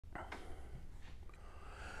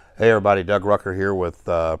Hey everybody, Doug Rucker here with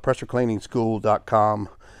PressureCleaningschool.com,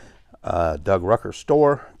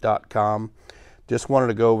 DougRuckerStore.com. Just wanted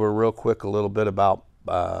to go over real quick a little bit about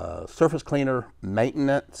surface cleaner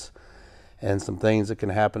maintenance and some things that can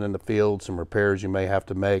happen in the field, some repairs you may have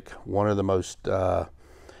to make. One of the most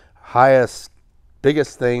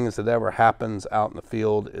biggest things that ever happens out in the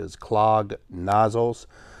field is clogged nozzles.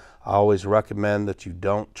 I always recommend that you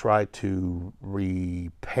don't try to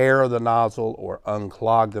repair the nozzle or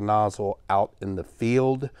unclog the nozzle out in the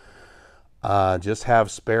field. Just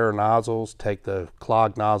have spare nozzles. Take the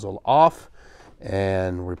clogged nozzle off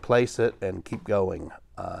and replace it and keep going.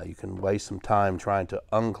 You can waste some time trying to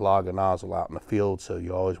unclog a nozzle out in the field, so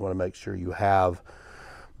you always want to make sure you have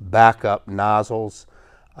backup nozzles.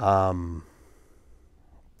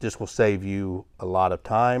 This will save you a lot of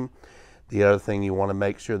time. The other thing you want to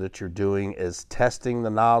make sure that you're doing is testing the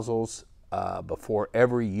nozzles before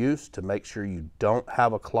every use to make sure you don't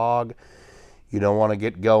have a clog. You don't want to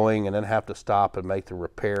get going and then have to stop and make the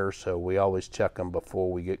repair, so we always check them before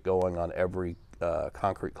we get going on every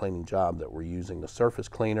concrete cleaning job that we're using the surface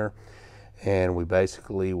cleaner. And we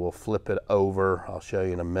basically will flip it over. I'll show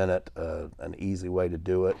you in a minute an easy way to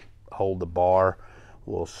do it. Hold the bar.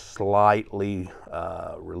 We'll slightly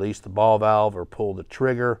release the ball valve or pull the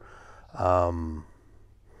trigger.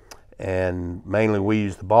 And mainly we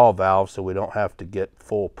use the ball valve so we don't have to get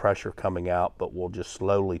full pressure coming out, but we'll just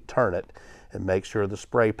slowly turn it and make sure the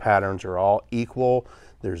spray patterns are all equal.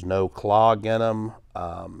 There's no clog in them,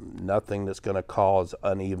 nothing that's going to cause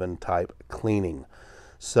uneven type cleaning.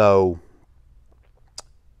 So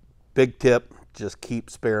big tip, just keep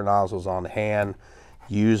spare nozzles on hand.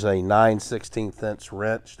 Use a 9/16 inch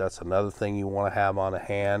wrench. That's another thing you want to have on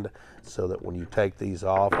hand, so that when you take these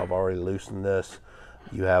off, I've already loosened this,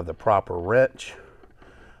 you have the proper wrench.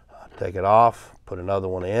 Take it off, put another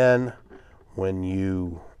one in. When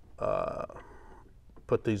you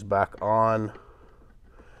put these back on,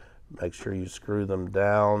 make sure you screw them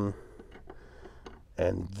down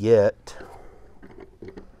and get,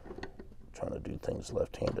 I'm trying to do things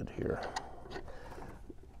left-handed here.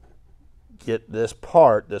 Get this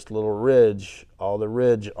part, this little ridge, all the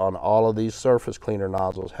ridge on all of these surface cleaner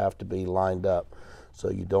nozzles have to be lined up. So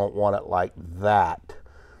you don't want it like that.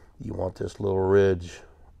 You want this little ridge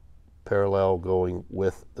parallel going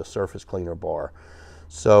with the surface cleaner bar.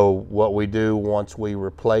 So what we do once we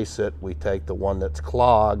replace it, we take the one that's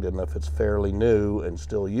clogged, and if it's fairly new and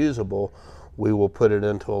still usable, we will put it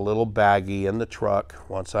into a little baggie in the truck.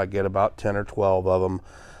 Once I get about 10 or 12 of them,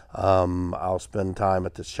 I'll spend time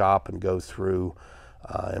at the shop and go through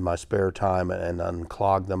in my spare time and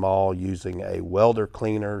unclog them all using a welder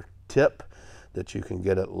cleaner tip that you can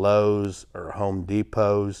get at Lowe's or Home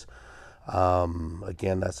Depot's.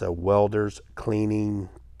 Again, that's a welder's cleaning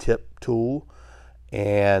tip tool.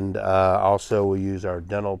 And also we use our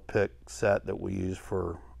dental pick set that we use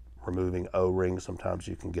for removing O-rings. Sometimes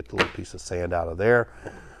you can get the little piece of sand out of there,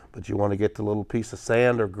 but you want to get the little piece of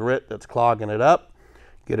sand or grit that's clogging it up.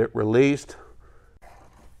 Get it released,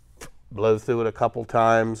 blow through it a couple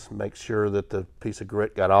times, make sure that the piece of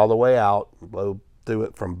grit got all the way out, blow through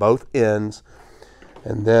it from both ends,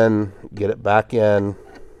 and then get it back in.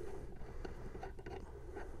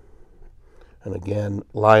 And again,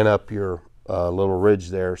 line up your little ridge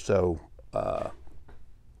there so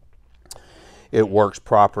it works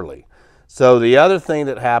properly. So the other thing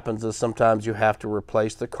that happens is sometimes you have to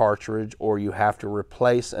replace the cartridge, or you have to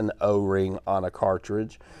replace an O-ring on a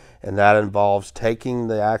cartridge, and that involves taking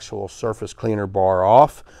the actual surface cleaner bar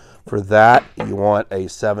off. For that, you want a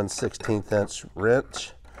 7/16 inch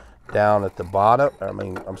wrench down at the bottom,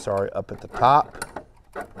 up at the top,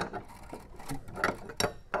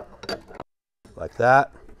 like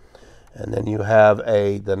that. And then you have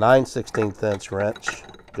the 9/16 inch wrench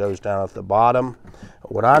goes down at the bottom.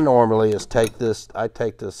 What I normally is take this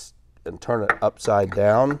and turn it upside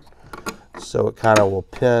down, so it kind of will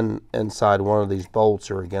pin inside one of these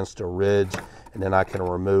bolts or against a ridge, and then I can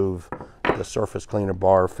remove the surface cleaner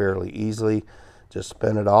bar fairly easily. Just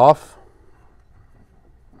spin it off,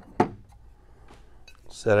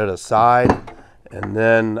 set it aside, and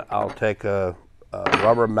then I'll take a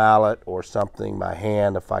rubber mallet or something, my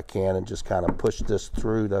hand if I can, and just kind of push this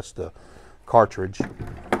through. That's the cartridge.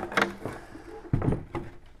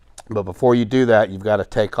 But before you do that, you've got to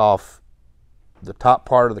take off the top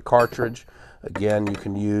part of the cartridge. Again, you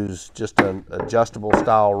can use just an adjustable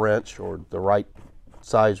style wrench or the right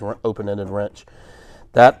size open-ended wrench.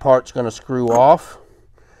 That part's going to screw off,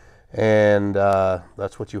 and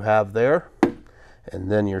that's what you have there. And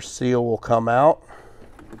then your seal will come out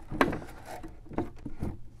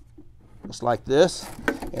just like this.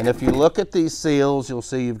 And if you look at these seals, you'll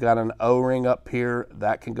see you've got an O-ring up here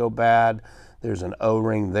that can go bad. There's an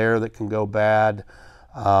O-ring there that can go bad.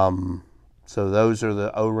 So those are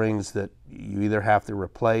the O-rings that you either have to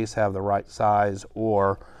replace, have the right size,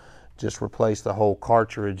 or just replace the whole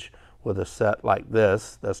cartridge with a set like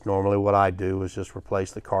this. That's normally what I do, is just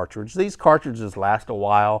replace the cartridge. These cartridges last a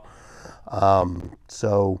while.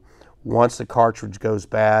 So once the cartridge goes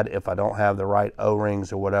bad, if I don't have the right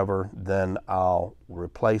O-rings or whatever, then I'll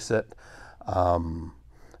replace it.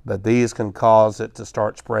 But these can cause it to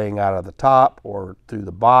start spraying out of the top or through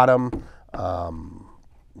the bottom.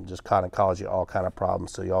 Just kind of cause you all kind of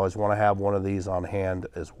problems. So you always want to have one of these on hand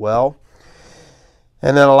as well.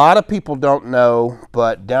 And then a lot of people don't know,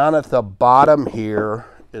 but down at the bottom here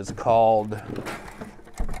is called,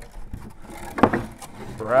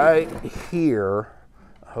 right here,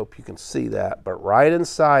 I hope you can see that, but right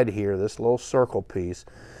inside here, this little circle piece,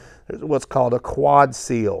 there's what's called a quad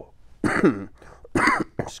seal.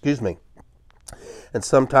 Excuse me. And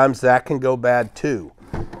sometimes that can go bad too.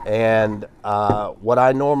 And what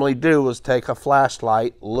I normally do is take a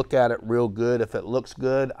flashlight, look at it real good. If it looks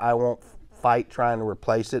good, I won't fight trying to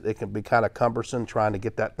replace it. It can be kind of cumbersome trying to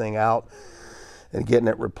get that thing out and getting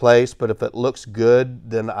it replaced. But if it looks good,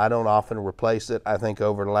 then I don't often replace it. I think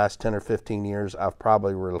over the last 10 or 15 years, I've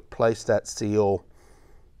probably replaced that seal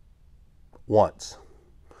once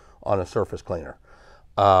on a surface cleaner.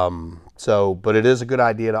 But it is a good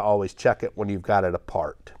idea to always check it when you've got it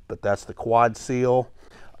apart. But that's the quad seal.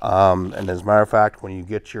 And as a matter of fact, when you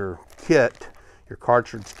get your kit, your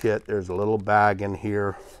cartridge kit, there's a little bag in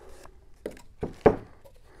here.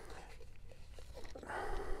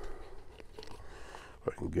 If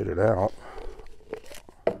I can get it out.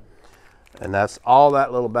 And that's all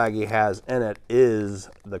that little baggie has in it is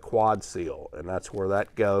the quad seal. And that's where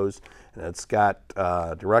that goes. And it's got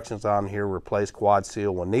directions on here: replace quad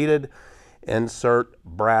seal when needed. Insert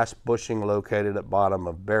brass bushing located at bottom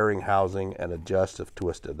of bearing housing and adjust if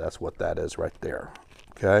twisted. That's what that is right there.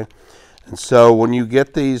 Okay. And so when you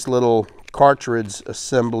get these little cartridge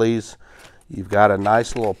assemblies, you've got a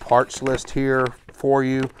nice little parts list here for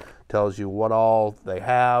you. Tells you what all they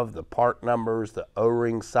have, the part numbers, the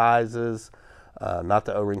O-ring sizes, not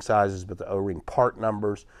the O-ring sizes, but the O-ring part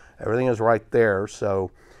numbers. Everything is right there,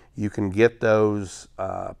 so you can get those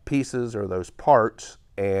pieces or those parts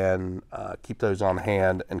and keep those on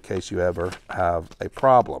hand in case you ever have a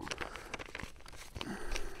problem.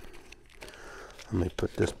 Let me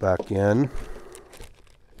put this back in.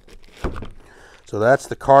 So that's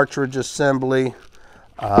the cartridge assembly.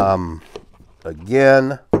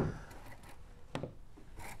 Again,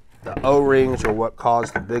 the O-rings are what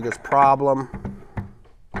caused the biggest problem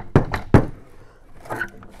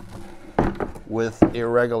with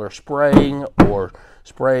irregular spraying or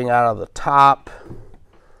spraying out of the top.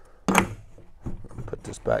 Put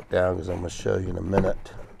this back down because I'm going to show you in a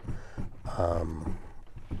minute.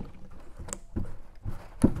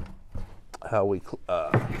 How we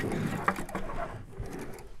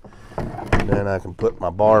then I can put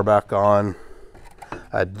my bar back on.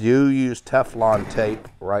 I do use Teflon tape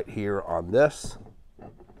right here on this.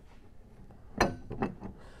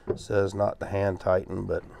 It says not to hand tighten,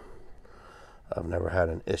 but I've never had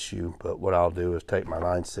an issue. But what I'll do is take my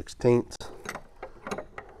 9/16.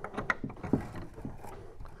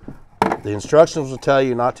 The instructions will tell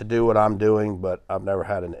you not to do what I'm doing, but I've never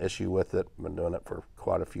had an issue with it. I've been doing it for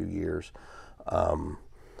quite a few years.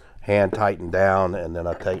 Hand tighten down, and then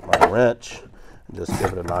I take my wrench and just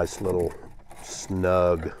give it a nice little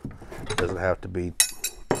snug. It doesn't have to be,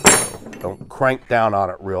 don't crank down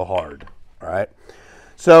on it real hard. All right.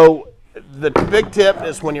 So the big tip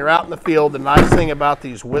is when you're out in the field, the nice thing about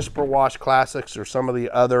these Whisper Wash Classics or some of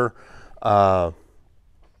the other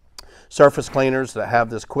surface cleaners that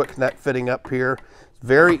have this quick net fitting up here, it's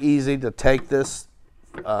very easy to take this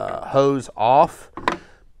hose off,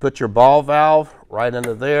 put your ball valve right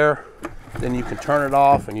into there, then you can turn it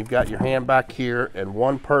off and you've got your hand back here, and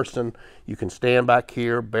one person, you can stand back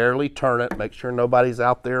here, barely turn it, make sure nobody's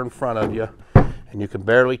out there in front of you, and you can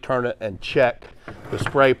barely turn it and check the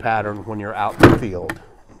spray pattern when you're out in the field.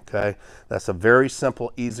 Okay, that's a very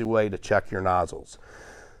simple, easy way to check your nozzles.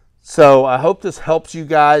 So I hope this helps you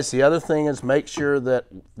guys. The other thing is make sure that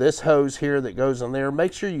this hose here that goes in there,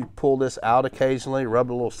 make sure you pull this out occasionally,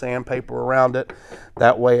 rub a little sandpaper around it.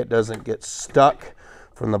 That way it doesn't get stuck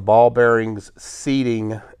from the ball bearings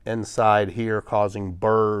seating inside here, causing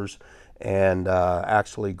burrs and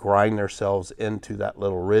actually grind themselves into that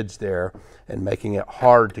little ridge there and making it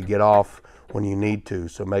hard to get off when you need to.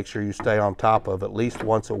 So make sure you stay on top of at least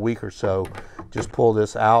once a week or so. Just pull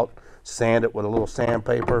this out, sand it with a little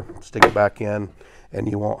sandpaper, stick it back in, and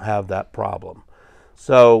you won't have that problem.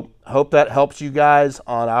 So hope that helps you guys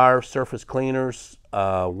on our surface cleaners.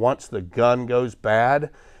 Once the gun goes bad,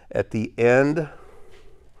 at the end,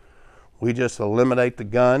 we just eliminate the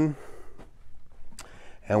gun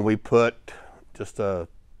and we put just a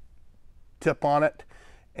tip on it,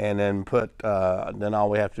 and then then all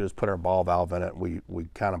we have to do is put our ball valve in it. We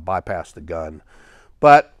kind of bypass the gun,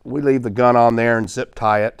 but we leave the gun on there and zip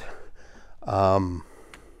tie it.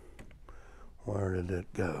 Where did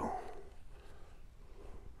it go?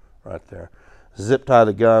 Right there. Zip tie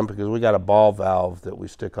the gun because we got a ball valve that we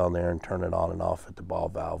stick on there and turn it on and off at the ball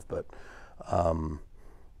valve. But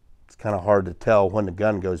it's kind of hard to tell when the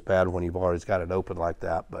gun goes bad when you've always got it open like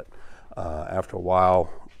that. But after a while,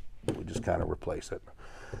 we just kind of replace it.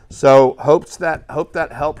 So hope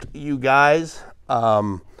that helped you guys.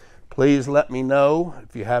 Please let me know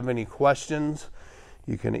if you have any questions.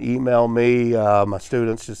 You can email me. My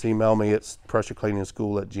students just email me. It's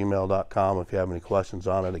pressurecleaningschool@gmail.com if you have any questions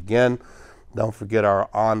on it. Again, don't forget our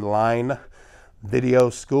online video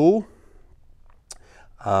school.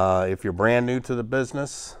 If you're brand new to the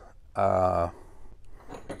business, it'll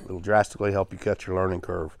drastically help you cut your learning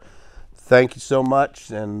curve. Thank you so much,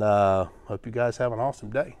 and hope you guys have an awesome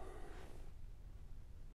day.